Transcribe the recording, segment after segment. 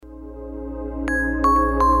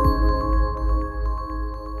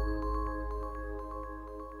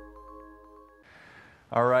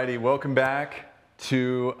righty, welcome back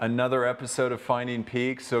to another episode of Finding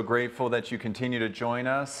Peak. So grateful that you continue to join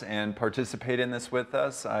us and participate in this with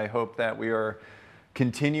us. I hope that we are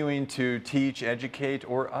continuing to teach, educate,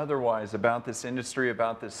 or otherwise about this industry,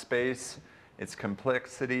 about this space, its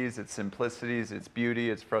complexities, its simplicities, its beauty,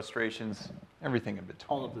 its frustrations, everything in between.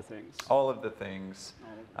 All of the things. All of the things.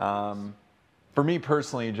 All of the things. For me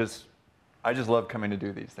personally, I just love coming to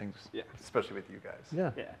do these things, Yeah. especially with you guys.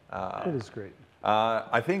 Yeah. It is great.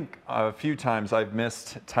 I think a few times I've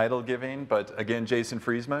missed title giving, but again, Jason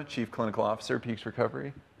Friesma, Chief Clinical Officer, Peaks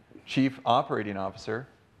Recovery, Chief Operating Officer,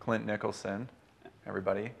 Clint Nicholson,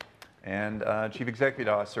 everybody, and Chief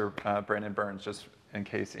Executive Officer, Brandon Burns, just in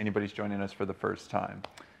case anybody's joining us for the first time.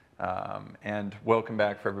 And welcome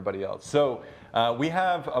back for everybody else. So we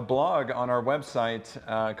have a blog on our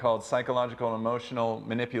website called Psychological and Emotional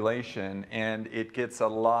Manipulation, and it gets a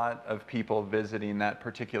lot of people visiting that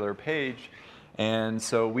particular page. And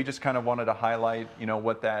so we just kind of wanted to highlight,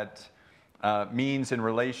 what that means in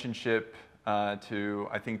relationship to,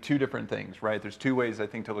 I think, two different things, right? There's two ways, I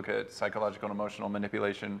think, to look at psychological and emotional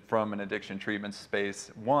manipulation from an addiction treatment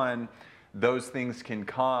space. One, those things can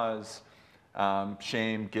cause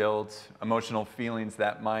shame, guilt, emotional feelings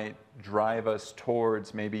that might drive us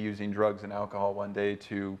towards maybe using drugs and alcohol one day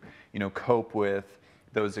to, cope with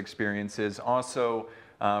those experiences. Also,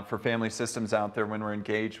 for family systems out there, when we're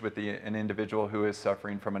engaged with an individual who is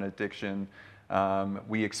suffering from an addiction,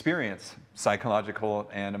 we experience psychological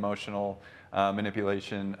and emotional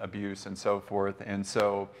manipulation, abuse, and so forth. And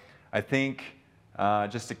so I think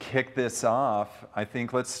just to kick this off, I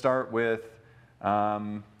think let's start with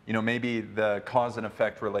maybe the cause and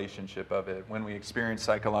effect relationship of it. When we experience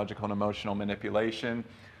psychological and emotional manipulation,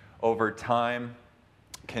 over time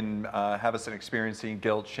can have us experiencing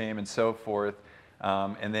guilt, shame, and so forth.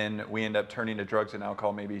 And then we end up turning to drugs and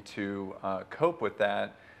alcohol maybe to cope with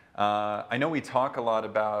that. I know we talk a lot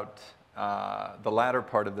about the latter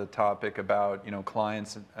part of the topic about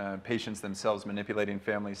clients, patients themselves manipulating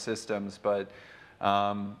family systems, but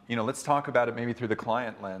let's talk about it maybe through the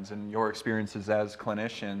client lens and your experiences as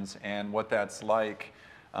clinicians and what that's like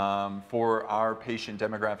for our patient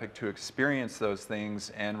demographic to experience those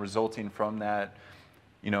things and resulting from that,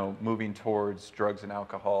 moving towards drugs and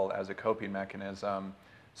alcohol as a coping mechanism.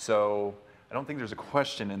 So I don't think there's a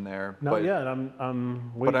question in there. Not yet.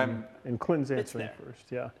 I'm waiting. And Clinton's answering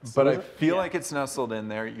first. Yeah. But I feel like it's nestled in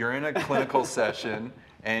there. You're in a clinical session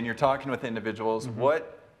and you're talking with individuals. Mm-hmm.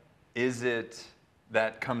 What is it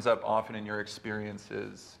that comes up often in your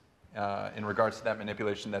experiences in regards to that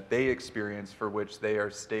manipulation that they experience, for which they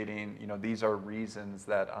are stating, these are reasons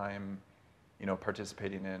that I'm,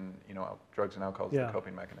 participating in, drugs and alcohol as a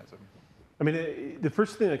coping mechanism? I mean, the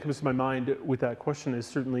first thing that comes to my mind with that question is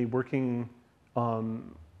certainly working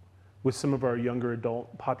with some of our younger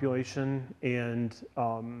adult population, and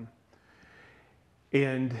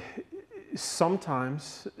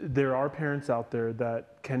sometimes there are parents out there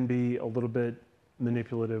that can be a little bit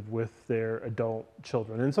manipulative with their adult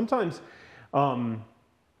children, and sometimes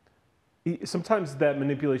that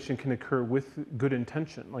manipulation can occur with good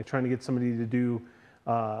intention, like trying to get somebody to do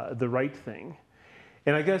the right thing.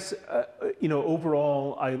 And I guess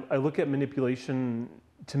overall, I look at manipulation,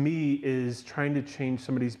 to me, is trying to change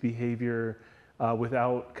somebody's behavior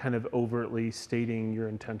without kind of overtly stating your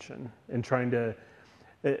intention, and trying to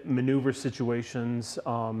maneuver situations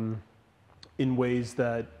in ways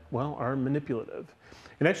that, are manipulative.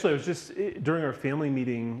 And actually, I was just, during our family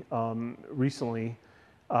meeting recently,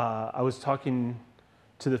 I was talking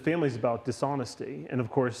to the families about dishonesty. And of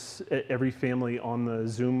course, every family on the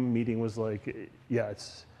Zoom meeting was like, yeah,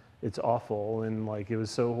 it's awful, and like, it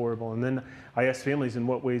was so horrible. And then I asked families, in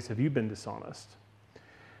what ways have you been dishonest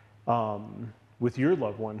with your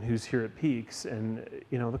loved one who's here at Peaks? And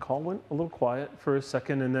the call went a little quiet for a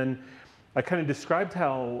second, and then I kind of described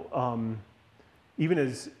how even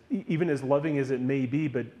as loving as it may be,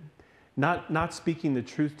 but not speaking the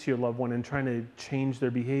truth to your loved one and trying to change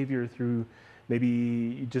their behavior through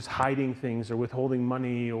maybe just hiding things or withholding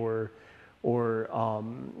money or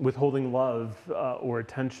withholding love or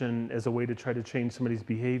attention as a way to try to change somebody's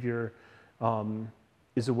behavior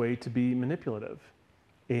is a way to be manipulative.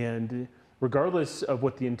 And regardless of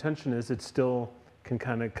what the intention is, it still can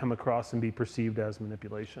kind of come across and be perceived as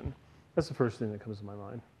manipulation. That's the first thing that comes to my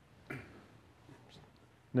mind.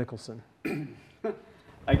 Nicholson.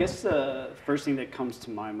 I guess the first thing that comes to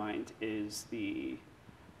my mind is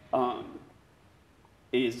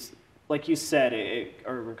like you said,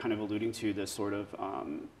 or we're kind of alluding to, this sort of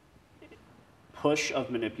push of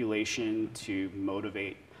manipulation to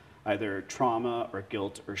motivate either trauma or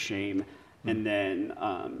guilt or shame. and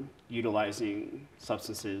then utilizing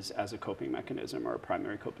substances as a coping mechanism or a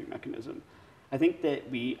primary coping mechanism. I think that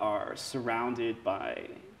we are surrounded by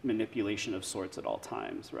manipulation of sorts at all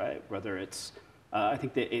times, right? Whether it's, I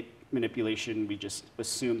think that manipulation, we just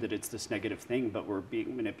assume that it's this negative thing, but we're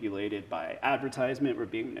being manipulated by advertisement, we're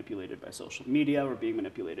being manipulated by social media, we're being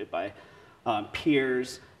manipulated by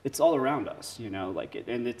peers. It's all around us, you know,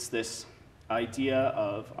 and it's this idea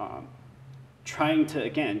of trying to,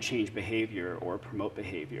 again, change behavior or promote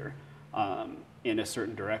behavior in a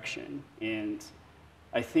certain direction. And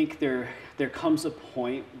I think there comes a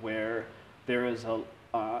point where there is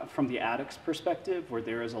from the addict's perspective, where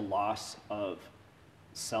there is a loss of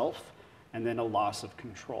self and then a loss of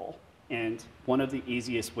control. And one of the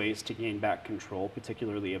easiest ways to gain back control,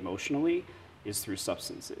 particularly emotionally, is through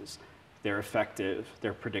substances. They're effective,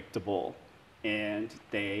 they're predictable, and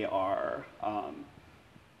they are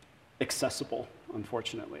accessible,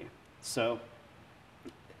 unfortunately. So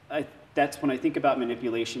that's when I think about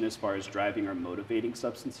manipulation as far as driving or motivating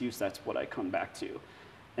substance use, that's what I come back to.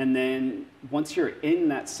 And then once you're in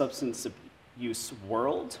that substance use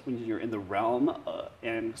world, when you're in the realm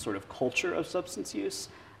and sort of culture of substance use,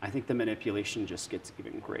 I think the manipulation just gets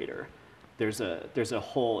even greater. There's a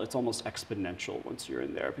whole, it's almost exponential once you're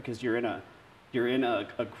in there, because you're in a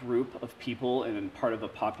group of people and part of a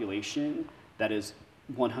population that is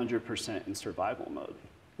 100% in survival mode.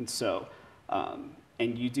 And so,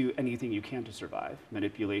 and you do anything you can to survive.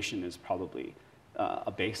 Manipulation is probably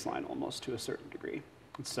a baseline almost to a certain degree.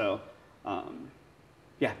 And so,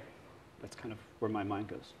 yeah, that's kind of where my mind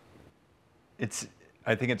goes.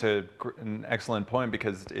 I think it's an excellent point,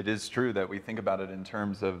 because it is true that we think about it in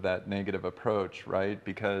terms of that negative approach, right?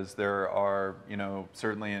 Because there are, you know,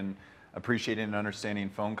 certainly in appreciating and understanding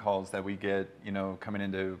phone calls that we get, you know, coming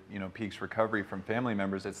into, you know, Peaks Recovery from family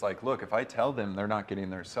members. It's like, look, if I tell them they're not getting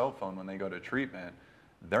their cell phone when they go to treatment,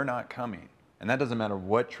 they're not coming. And that doesn't matter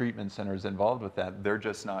what treatment center is involved with that, they're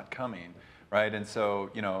just not coming, right? And so,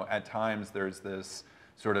 you know, at times there's this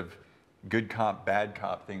sort of good cop, bad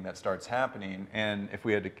cop thing that starts happening. And if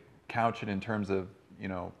we had to couch it in terms of, you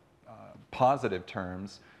know, positive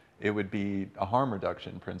terms, it would be a harm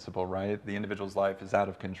reduction principle, right? The individual's life is out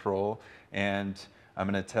of control, and I'm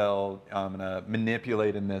going to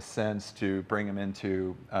manipulate in this sense to bring them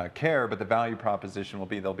into care, but the value proposition will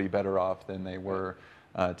be they'll be better off than they were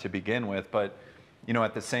to begin with. But, you know,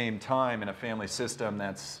 at the same time, in a family system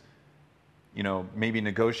that's, you know, maybe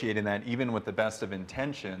negotiating that even with the best of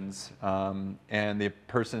intentions, and the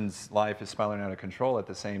person's life is spiraling out of control at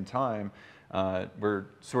the same time, we're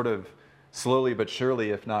sort of slowly but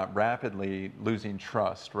surely, if not rapidly, losing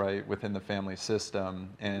trust, right, within the family system.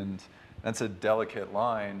 And that's a delicate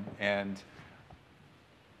line. And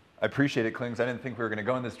I appreciate it, Clint, 'cause I didn't think we were going to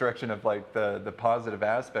go in this direction of like the positive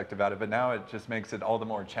aspect about it, but now it just makes it all the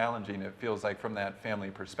more challenging, it feels like, from that family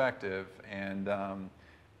perspective. And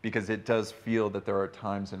because it does feel that there are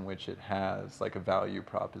times in which it has like a value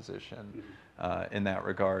proposition in that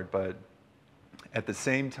regard. But at the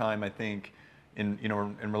same time, I think in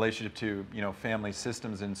relationship to, you know, family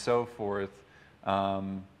systems and so forth,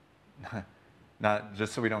 not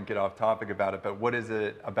just so we don't get off topic about it, but what is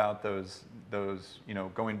it about those, you know,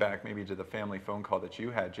 going back maybe to the family phone call that you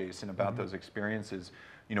had, Jason, about those experiences,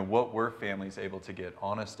 you know, what were families able to get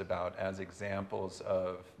honest about as examples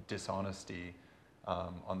of dishonesty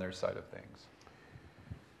on their side of things?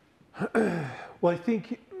 Well, I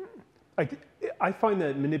think I find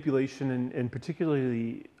that manipulation and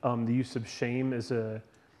particularly the use of shame as a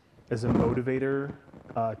motivator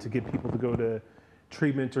to get people to go to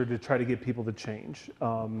treatment or to try to get people to change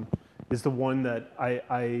is the one that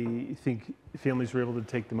I think families are able to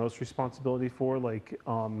take the most responsibility for. Like,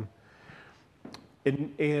 and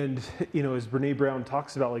you know, as Brene Brown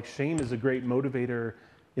talks about, like, shame is a great motivator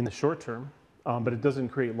in the short term, but it doesn't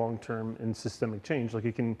create long-term and systemic change. Like,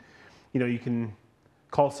 it can, you know, you can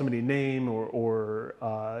call somebody a name or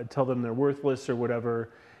tell them they're worthless or whatever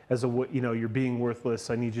as a, you know, you're being worthless.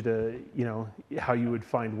 I need you to, you know, how you would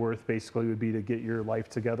find worth basically would be to get your life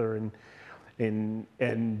together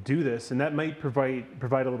and do this. And that might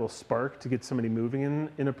provide a little spark to get somebody moving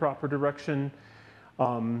in a proper direction.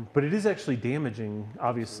 But it is actually damaging,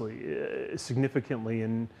 obviously, significantly.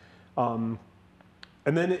 And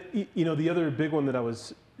then, you know, the other big one that I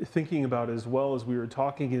was thinking about as well as we were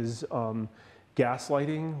talking is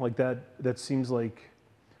gaslighting. Like that seems like,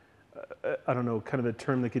 I don't know, kind of a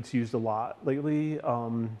term that gets used a lot lately.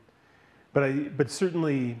 But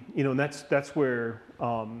certainly, you know, and that's where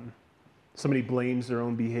somebody blames their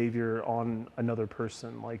own behavior on another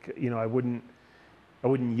person. Like, you know, I wouldn't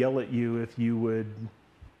yell at you if you would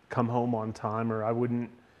come home on time, or I wouldn't,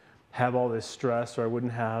 have all this stress, or I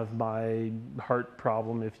wouldn't have my heart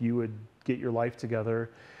problem if you would get your life together,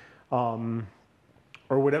 or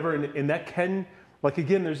whatever. And that can, like,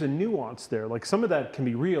 again, there's a nuance there. Like, some of that can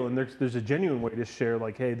be real, and there's a genuine way to share,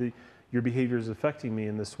 like, hey, your behavior is affecting me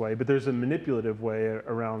in this way. But there's a manipulative way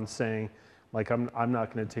around saying, like, I'm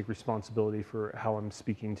not going to take responsibility for how I'm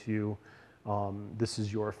speaking to you. This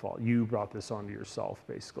is your fault. You brought this onto yourself,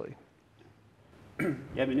 basically.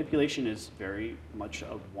 Yeah, manipulation is very much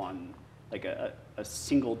a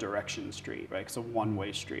single direction street, right? It's a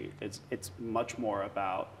one-way street. It's much more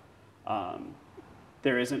about,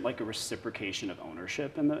 there isn't like a reciprocation of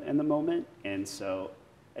ownership in the moment, and so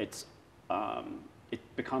it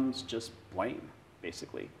becomes just blame,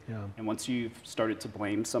 basically. Yeah. And once you've started to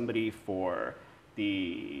blame somebody for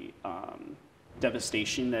the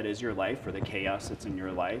devastation that is your life, or the chaos that's in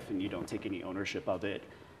your life, and you don't take any ownership of it,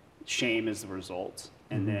 shame is the result.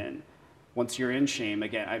 And then once you're in shame,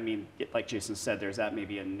 again, I mean, like Jason said, there's that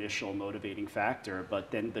maybe initial motivating factor,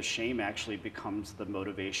 but then the shame actually becomes the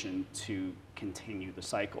motivation to continue the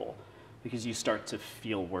cycle, because you start to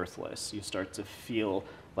feel worthless. You start to feel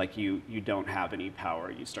like you don't have any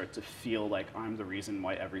power. You start to feel like, I'm the reason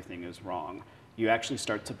why everything is wrong. You actually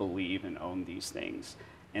start to believe and own these things.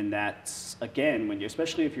 And that's, again,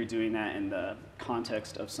 especially if you're doing that in the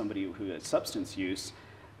context of somebody who has substance use,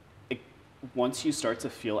 once you start to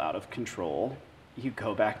feel out of control, you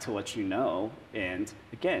go back to what you know. And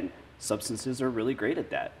again, substances are really great at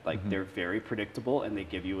that. Like, they're very predictable, and they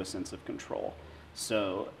give you a sense of control.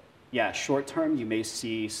 So yeah, short term, you may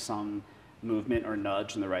see some movement or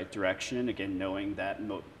nudge in the right direction. Again, knowing that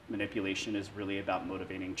manipulation is really about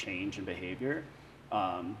motivating change and behavior.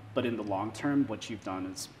 But in the long term, what you've done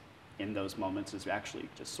is, in those moments, is actually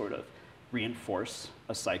just sort of reinforce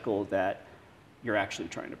a cycle that you're actually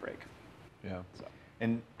trying to break. Yeah. So.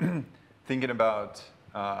 And thinking about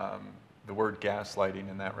the word gaslighting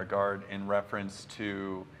in that regard, in reference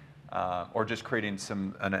to, or just creating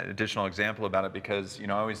an additional example about it, because, I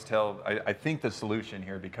always I think the solution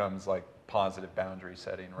here becomes like positive boundary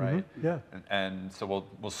setting, right? Mm-hmm. Yeah. And so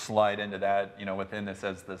we'll slide into that, within this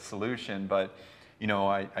as the solution. But,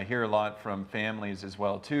 I hear a lot from families as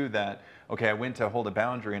well too that, okay, I went to hold a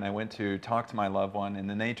boundary and I went to talk to my loved one, and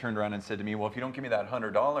then they turned around and said to me, well, if you don't give me that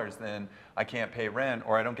 $100, then I can't pay rent,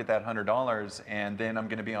 or I don't get that $100, and then I'm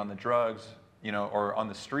going to be on the drugs, or on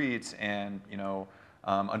the streets, and,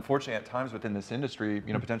 unfortunately at times within this industry,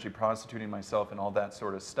 potentially prostituting myself and all that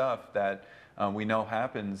sort of stuff that we know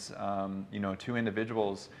happens, to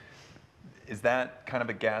individuals. Is that kind of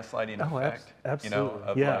a gaslighting effect?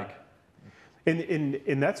 Absolutely.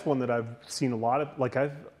 And that's one that I've seen a lot of. Like,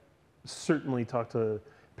 I've certainly talked to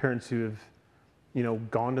parents who have,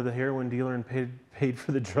 gone to the heroin dealer and paid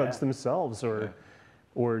for the drugs themselves,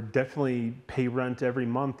 or definitely pay rent every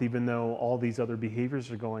month, even though all these other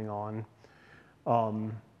behaviors are going on.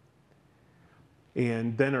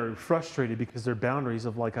 And then are frustrated because their boundaries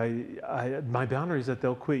of, like, my boundaries that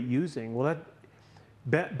they'll quit using. Well,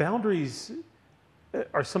 boundaries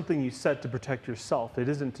are something you set to protect yourself. It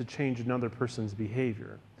isn't to change another person's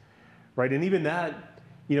behavior, right? And even that,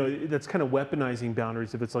 that's kind of weaponizing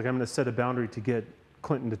boundaries. If it's like, I'm going to set a boundary to get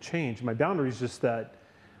Clinton to change. My boundary is just that,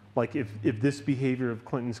 like, if this behavior of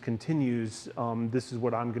Clinton's continues, this is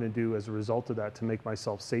what I'm going to do as a result of that to make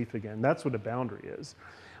myself safe again. That's what a boundary is.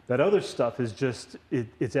 That other stuff is just,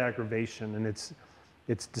 it's aggravation, and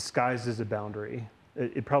it's disguised as a boundary.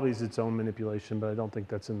 It probably is its own manipulation, but I don't think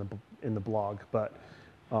that's in the blog. But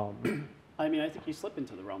I mean, I think you slip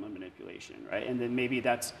into the realm of manipulation, right? And then maybe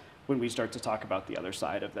that's when we start to talk about the other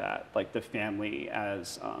side of that, like the family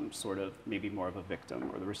as sort of maybe more of a victim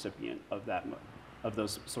or the recipient of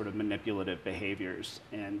those sort of manipulative behaviors.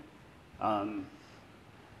 And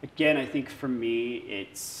again, I think for me,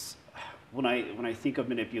 it's when I think of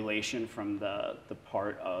manipulation from the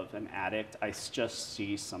part of an addict, I just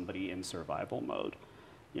see somebody in survival mode.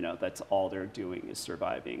 That's all they're doing is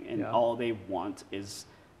surviving, and all they want is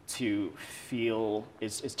to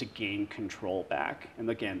to gain control back. And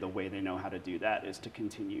again, the way they know how to do that is to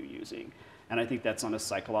continue using. And I think that's on a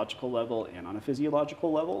psychological level and on a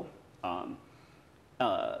physiological level.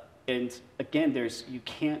 And again,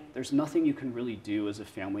 there's nothing you can really do as a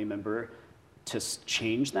family member to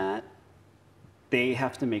change that. They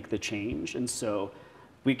have to make the change. And so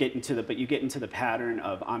you get into the pattern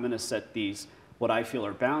of, I'm going to set these, what I feel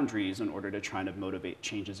are boundaries in order to try to motivate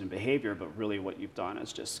changes in behavior, but really what you've done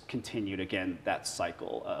is just continued, again, that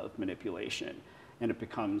cycle of manipulation. And it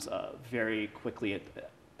becomes very quickly,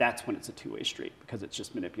 that's when it's a two-way street, because it's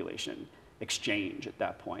just manipulation, exchange at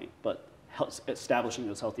that point. But establishing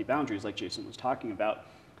those healthy boundaries, like Jason was talking about,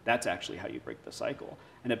 that's actually how you break the cycle.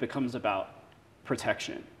 And it becomes about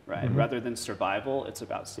protection, right? Mm-hmm. Rather than survival, it's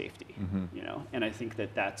about safety, you know? And I think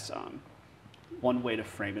that that's one way to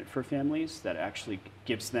frame it for families that actually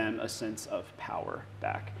gives them a sense of power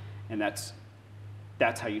back. And that's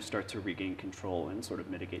how you start to regain control and sort of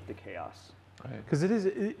mitigate the chaos. Right. Because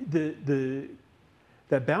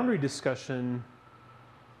that boundary discussion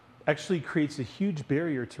actually creates a huge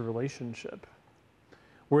barrier to relationship.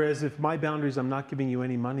 Whereas if my boundaries, I'm not giving you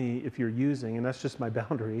any money if you're using, and that's just my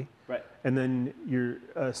boundary. Right. And then your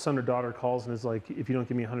son or daughter calls and is like, if you don't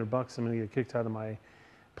give me $100, I'm going to get kicked out of my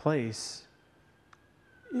place.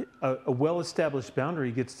 A well-established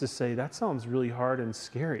boundary gets to say, that sounds really hard and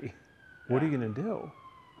scary. What are you going to do?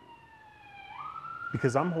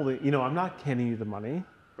 Because I'm I'm not handing you the money.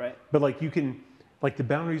 Right. But like the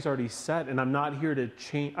boundary's already set, and I'm not here to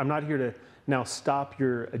change. I'm not here to now stop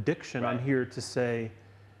your addiction. Right. I'm here to say,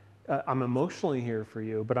 I'm emotionally here for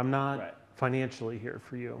you, but I'm not financially here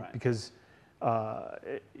for you because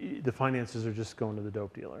the finances are just going to the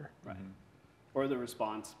dope dealer. Right. Or the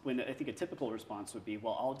response, when I think a typical response would be,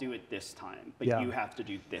 well, I'll do it this time, but Yeah. you have to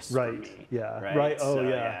do this Right. for me. Yeah. Right. Right. Oh, So,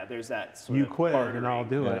 yeah. There's that sort You of quit and bartering. I'll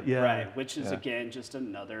do it. Yeah. Right. Which is Yeah. again just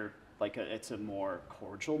another it's a more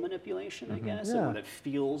cordial manipulation, I guess, Yeah. and when it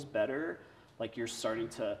feels better, like you're starting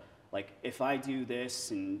to if I do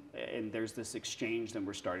this and there's this exchange, then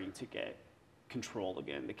we're starting to get control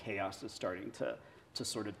again. The chaos is starting to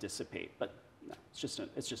sort of dissipate, but no, it's just an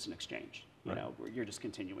exchange. You know, where you're just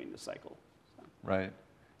continuing the cycle. So. Right.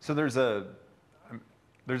 So there's a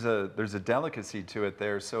delicacy to it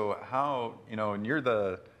there. So how, and you're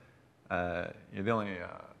the only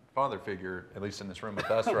father figure, at least in this room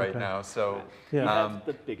with us right now. So Yeah. You have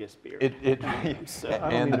the biggest beard. and mean the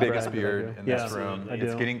to biggest brag, but I beard do. in Yeah. this room. I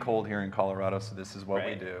It's do. getting cold here in Colorado, so this is what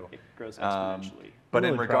we do. It grows exponentially. But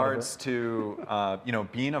I'm in really proud of regards to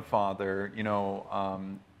being a father,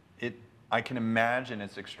 I can imagine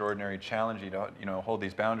it's extraordinarily challenging to hold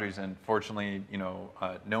these boundaries. And fortunately,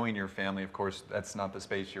 knowing your family, of course, that's not the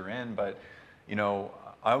space you're in. But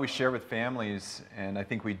I always share with families, and I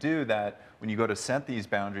think we do, that when you go to set these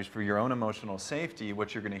boundaries for your own emotional safety,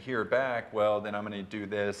 what you're going to hear back, well, then I'm going to do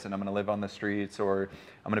this, and I'm going to live on the streets, or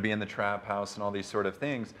I'm going to be in the trap house, and all these sort of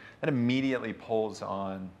things, that immediately pulls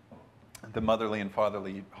on the motherly and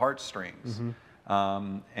fatherly heartstrings.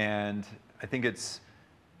 And I think it's,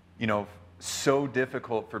 so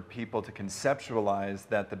difficult for people to conceptualize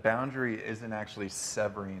that the boundary isn't actually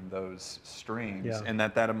severing those strings, Yeah. and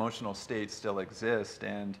that emotional state still exists.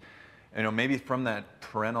 And maybe from that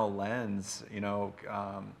parental lens,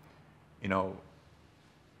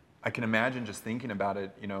 I can imagine just thinking about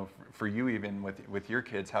it, for you even with your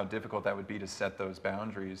kids, how difficult that would be to set those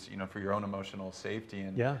boundaries, for your own emotional safety,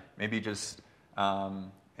 and maybe just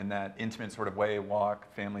in that intimate sort of way,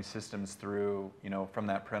 walk family systems through, from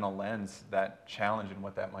that parental lens, that challenge and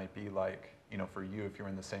what that might be like, for you if you're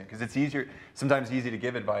in the same. Because it's sometimes easy to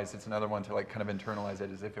give advice. It's another one to kind of internalize it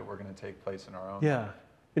as if it were going to take place in our own. Yeah.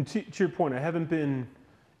 And to your point, I haven't been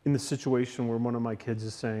in the situation where one of my kids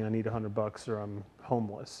is saying, I need $100 or I'm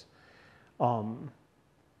homeless.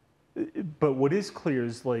 But what is clear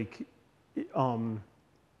is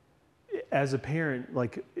as a parent,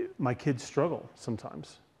 my kids struggle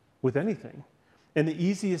sometimes with anything. And the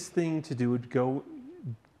easiest thing to do would go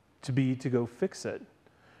fix it.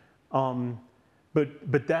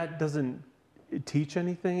 But that doesn't teach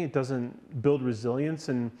anything. It doesn't build resilience.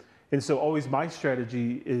 And so always my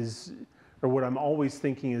strategy is, or what I'm always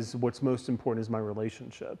thinking is, what's most important is my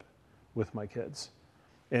relationship with my kids.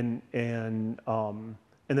 And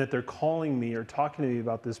that they're calling me or talking to me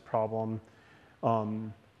about this problem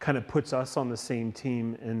kind of puts us on the same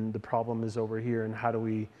team, and the problem is over here, and how do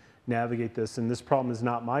we navigate this? And this problem is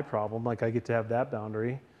not my problem. I get to have that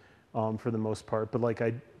boundary for the most part, but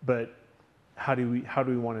how do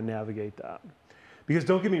we want to navigate that? Because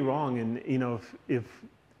don't get me wrong, and if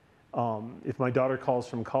my daughter calls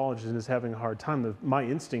from college and is having a hard time, my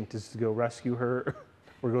instinct is to go rescue her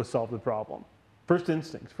or go solve the problem. First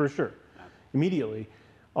instinct, for sure, immediately.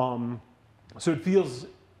 So it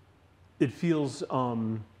feels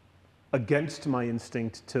against my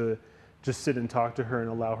instinct to just sit and talk to her and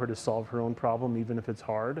allow her to solve her own problem, even if it's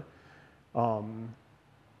hard. But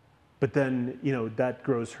then, that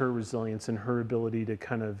grows her resilience and her ability to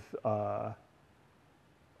kind of,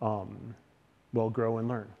 grow and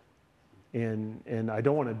learn. And I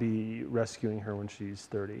don't want to be rescuing her when she's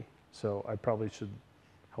 30. So I probably should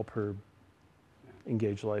help her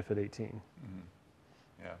engage life at 18. Mm-hmm.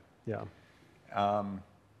 Yeah.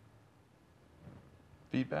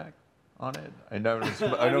 Feedback on it? I know it's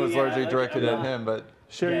largely directed at him, but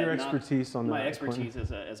Share Yeah, your not- expertise on that. My Clinton.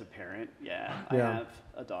 expertise as a parent, yeah. I Yeah. have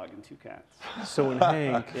a dog and 2 cats. So when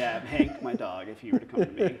Hank, Yeah, Hank, my dog, if he were to come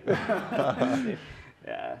to me.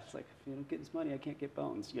 Yeah, it's like, if you don't get this money, I can't get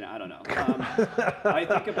bones. You know, I don't know. I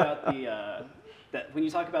think about that when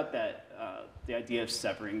you talk about that, the idea of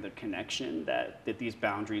severing the connection, that these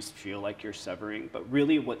boundaries feel like you're severing, but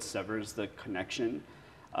really what severs the connection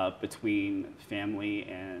between family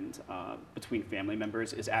and between family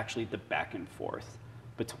members is actually the back and forth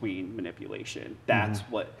between manipulation. That's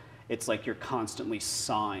what, it's like you're constantly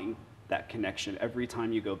sawing that connection. Every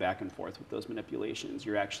time you go back and forth with those manipulations,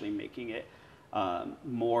 you're actually making it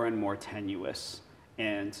more and more tenuous.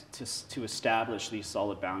 And to establish these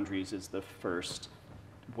solid boundaries is the first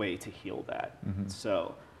way to heal that.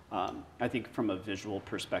 So I think from a visual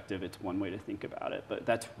perspective, it's one way to think about it, but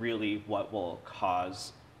that's really what will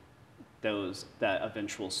cause that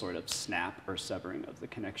eventual sort of snap or severing of the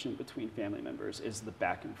connection between family members is the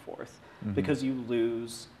back and forth, because you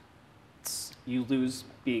lose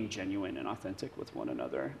being genuine and authentic with one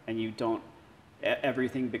another, and you don't,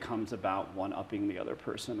 everything becomes about one-upping the other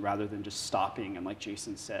person rather than just stopping and, like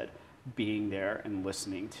Jason said, being there and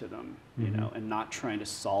listening to them, you know, and not trying to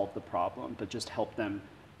solve the problem, but just help them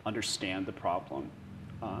understand the problem.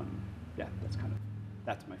 Yeah,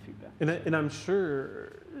 that's my feedback. and I'm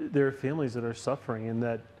sure there are families that are suffering, and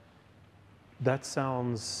that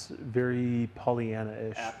sounds very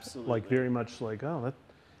Pollyanna-ish. Absolutely. Like very much like, oh, that's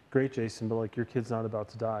great, Jason, but like your kid's not about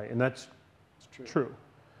to die, and that's It's true.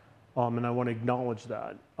 And I want to acknowledge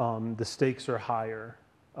that. The stakes are higher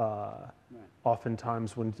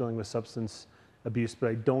oftentimes when dealing with substance abuse, but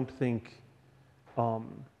I don't think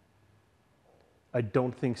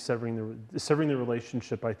severing the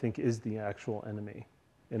relationship, I think, is the actual enemy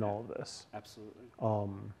in all of this. Absolutely.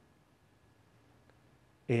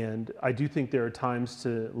 And I do think there are times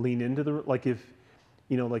to lean into like if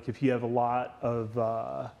you have a lot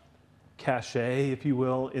of cachet, if you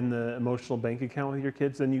will, in the emotional bank account with your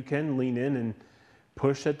kids, then you can lean in and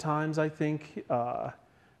push at times, I think.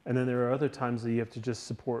 And then there are other times that you have to just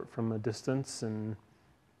support from a distance and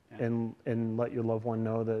let your loved one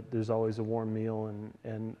know that there's always a warm meal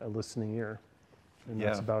and a listening ear. And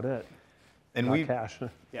that's Yeah. about it. And Not we cash.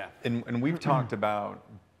 Yeah. and we've talked about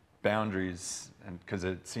boundaries, and because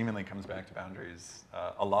it seemingly comes back to boundaries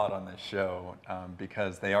a lot on this show,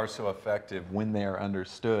 because they are so effective when they are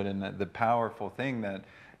understood. And the powerful thing that,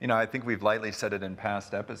 you know, I think we've lightly said it in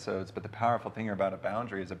past episodes, but the powerful thing about a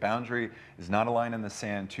boundary is not a line in the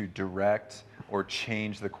sand to direct or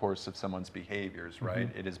change the course of someone's behaviors, right?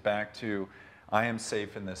 It is back to, I am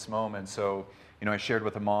safe in this moment. So, you know, I shared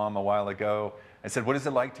with a mom a while ago, I said, what is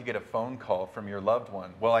it like to get a phone call from your loved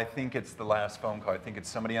one? Well, I think it's the last phone call. I think it's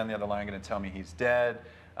somebody on the other line going to tell me he's dead,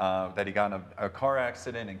 that he got in a car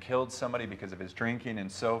accident and killed somebody because of his drinking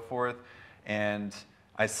and so forth. And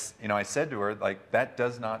I said to her, like, that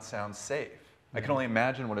does not sound safe. I can only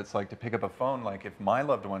imagine what it's like to pick up a phone, like if my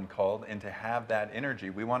loved one called, and to have that energy.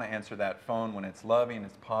 We want to answer that phone when it's loving,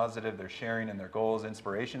 it's positive, they're sharing in their goals,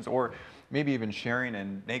 inspirations, or maybe even sharing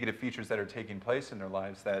in negative features that are taking place in their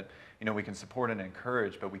lives that, you know, we can support and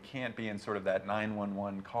encourage, but we can't be in sort of that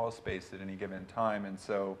 911 call space at any given time. And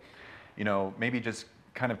so, you know, maybe just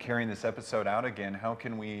kind of carrying this episode out again, how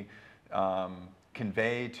can we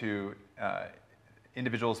convey to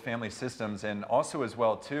individuals, family systems, and also as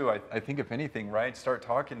well too, I think if anything, right, start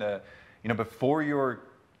talking to, you know, before you're,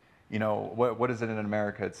 you know, what is it in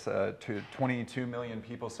America? It's to 22 million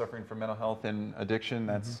people suffering from mental health and addiction.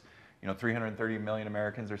 That's, you know, 330 million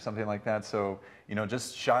Americans or something like that. So, you know,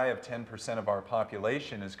 just shy of 10% of our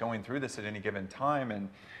population is going through this at any given time. And,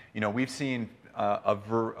 you know, we've seen a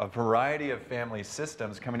variety of family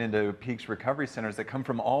systems coming into Peaks Recovery Centers that come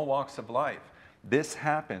from all walks of life. This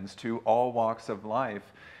happens to all walks of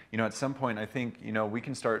life. You know, at some point, I think, you know, we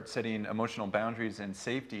can start setting emotional boundaries and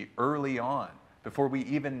safety early on, before we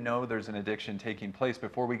even know there's an addiction taking place,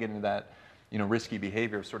 before we get into that, you know, risky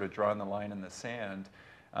behavior of sort of drawing the line in the sand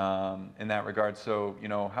in that regard. So, you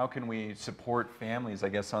know, how can we support families, I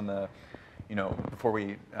guess, on the, you know, before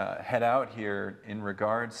we head out here, in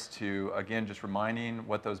regards to, again, just reminding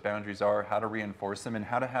what those boundaries are, how to reinforce them, and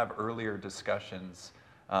how to have earlier discussions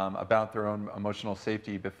about their own emotional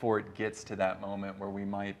safety before it gets to that moment where we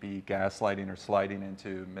might be gaslighting or sliding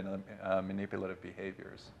into manipulative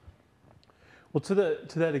behaviors. Well, to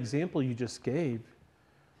that example you just gave,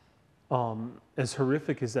 as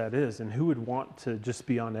horrific as that is, and who would want to just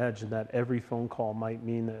be on edge and that every phone call might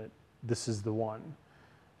mean that this is the one?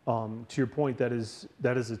 To your point, that is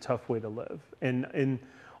a tough way to live. And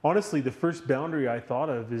honestly, the first boundary I thought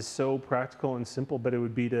of is so practical and simple, but it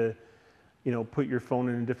would be to, you know, put your phone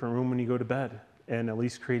in a different room when you go to bed, and at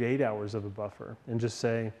least create 8 hours of a buffer and just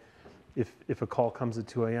say, if a call comes at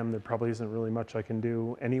 2 a.m., there probably isn't really much I can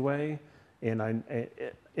do anyway. And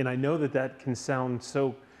I know that can sound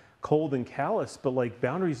so cold and callous, but like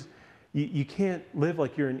boundaries, you can't live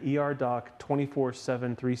like you're an ER doc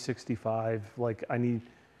 24/7, 365. Like I need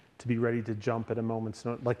to be ready to jump at a moment's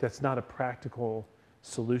notice. Like that's not a practical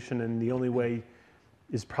solution, and the only way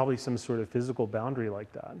is probably some sort of physical boundary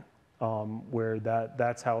like that, where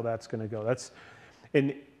that's how that's going to go.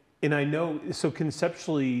 And I know, so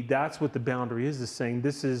conceptually, that's what the boundary is saying,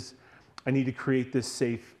 I need to create this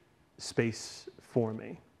safe space for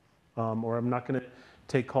me. Or I'm not going to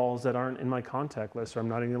take calls that aren't in my contact list, or I'm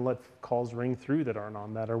not even going to let calls ring through that aren't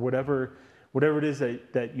on that, or whatever it is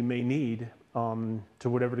that you may need to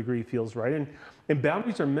whatever degree feels right. And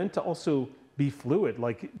boundaries are meant to also be fluid.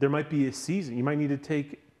 Like there might be a season. You might need to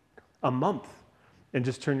take a month and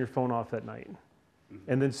just turn your phone off at night.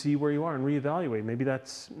 And then see where you are and reevaluate. Maybe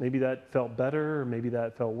that felt better, or maybe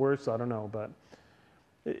that felt worse. I don't know,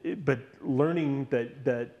 but learning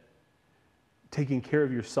that taking care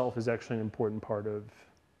of yourself is actually an important part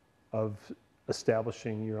of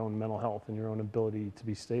establishing your own mental health and your own ability to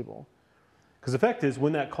be stable. Because the fact is,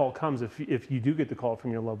 when that call comes, if you do get the call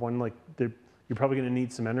from your loved one, like you're probably going to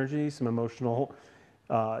need some energy, some emotional.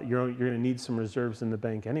 You're going to need some reserves in the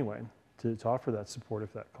bank anyway to offer that support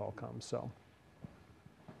if that call comes. So.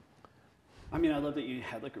 I mean, I love that you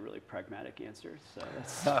had like a really pragmatic answer. So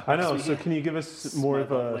that's I know. So can you give us more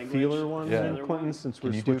of a language. feeler one, Yeah. Clinton, since we're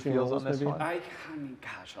Can you do switching feels roles on this maybe? one? I mean,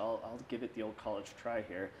 gosh, I'll give it the old college try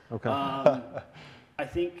here. Okay. I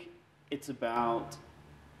think it's about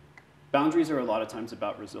boundaries are a lot of times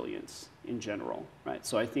about resilience in general, right?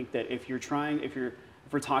 So I think that if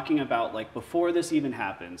we're talking about like before this even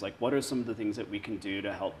happens, like what are some of the things that we can do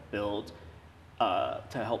to help build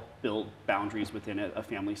boundaries within a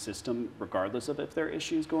family system, regardless of if there are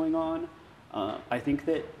issues going on. I think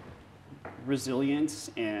that resilience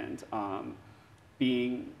and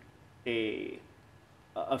being a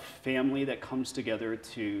family that comes together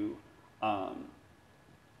to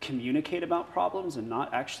communicate about problems and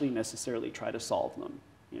not actually necessarily try to solve them.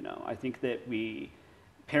 You know, I think that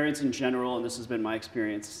parents in general, and this has been my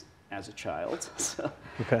experience as a child, so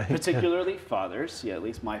Okay. particularly fathers, at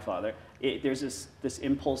least my father, there's this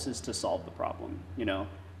impulse is to solve the problem. You know,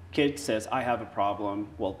 kid says, I have a problem,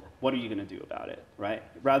 well, what are you gonna do about it, right?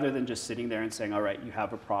 Rather than just sitting there and saying, all right, you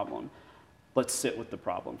have a problem, let's sit with the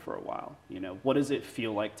problem for a while. You know, what does it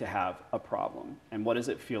feel like to have a problem? And what does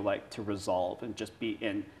it feel like to resolve and just be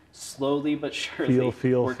in slowly but surely work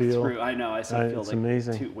through. I know, I said feel like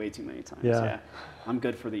amazing. way too many times. Yeah. I'm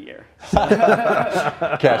good for the year.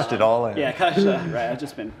 Cashed it all in. Yeah, right. I've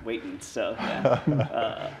just been waiting. So,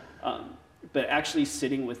 yeah. But actually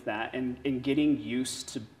sitting with that and getting used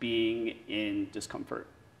to being in discomfort,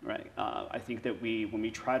 right? I think that when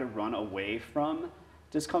we try to run away from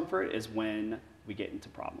discomfort is when we get into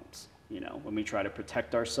problems. You know, when we try to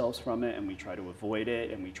protect ourselves from it and we try to avoid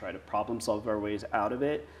it and we try to problem solve our ways out of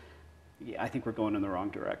it, I think we're going in the wrong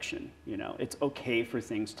direction. You know, it's okay for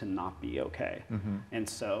things to not be okay. Mm-hmm. And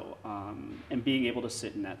so, and being able to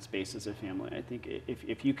sit in that space as a family, I think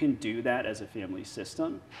if you can do that as a family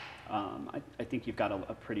system, I think you've got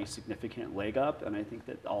a pretty significant leg up. And I think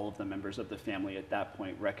that all of the members of the family at that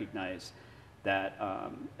point recognize that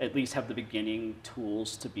at least have the beginning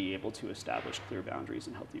tools to be able to establish clear boundaries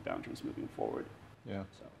and healthy boundaries moving forward. Yeah,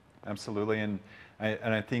 so. Absolutely. And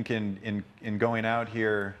I think in going out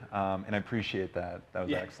here, and I appreciate that. That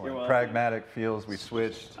was excellent. Pragmatic feels we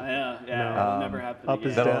switched. Yeah, it'll never happen up again.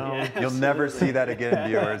 is down. Yeah, you'll never see that again,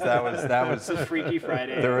 viewers. That was a Freaky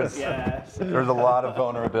Friday. There was a lot of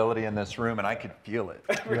vulnerability in this room, and I could feel it.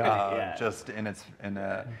 Just in its and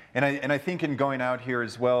I think in going out here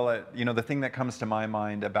as well, you know, the thing that comes to my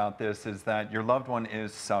mind about this is that your loved one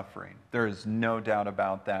is suffering. There is no doubt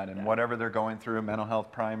about that, and whatever they're going through, mental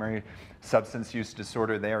health, primary, substance use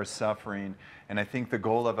disorder, they are suffering. And I think the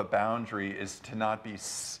goal of a boundary is to not be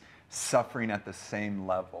suffering at the same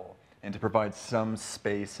level and to provide some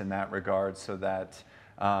space in that regard so that,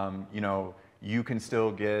 you know, you can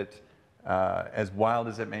still get, as wild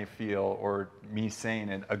as it may feel, or me saying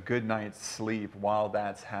it, a good night's sleep while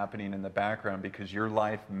that's happening in the background, because your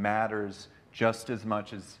life matters just as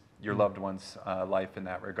much as your loved one's life in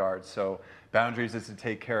that regard. So boundaries is to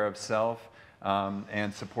take care of self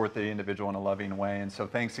and support the individual in a loving way. And so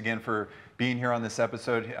thanks again for being here on this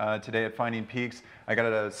episode today at Finding Peaks. I got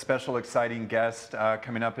a special exciting guest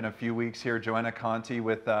coming up in a few weeks here, Joanna Conti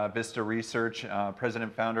with Vista Research,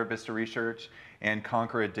 president founder of Vista Research and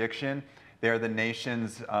Conquer Addiction. They are the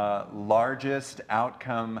nation's largest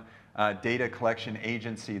outcome data collection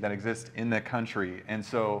agency that exists in the country. And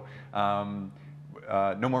so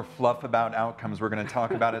no more fluff about outcomes. We're going to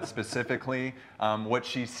talk about it specifically, what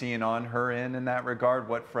she's seeing on her end in that regard,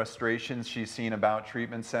 what frustrations she's seen about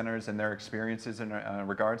treatment centers and their experiences in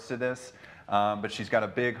regards to this. But she's got a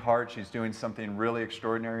big heart. She's doing something really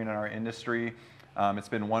extraordinary in our industry. It's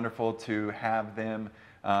been wonderful to have them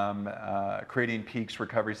creating Peaks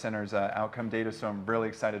Recovery Center's outcome data, so I'm really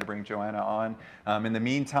excited to bring Joanna on. In the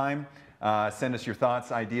meantime, send us your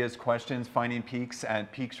thoughts, ideas, questions, finding Peaks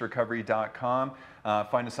at peaksrecovery.com.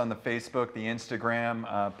 Find us on the Facebook, the Instagram,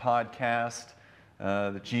 podcast,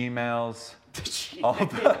 the Gmails, all the,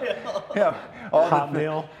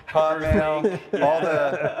 Hotmail.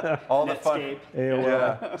 all the fun. Netscape. AOL.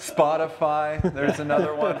 Yeah, Spotify. There's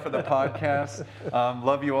another one for the podcast.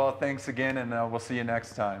 Love you all. Thanks again, and we'll see you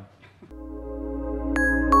next time.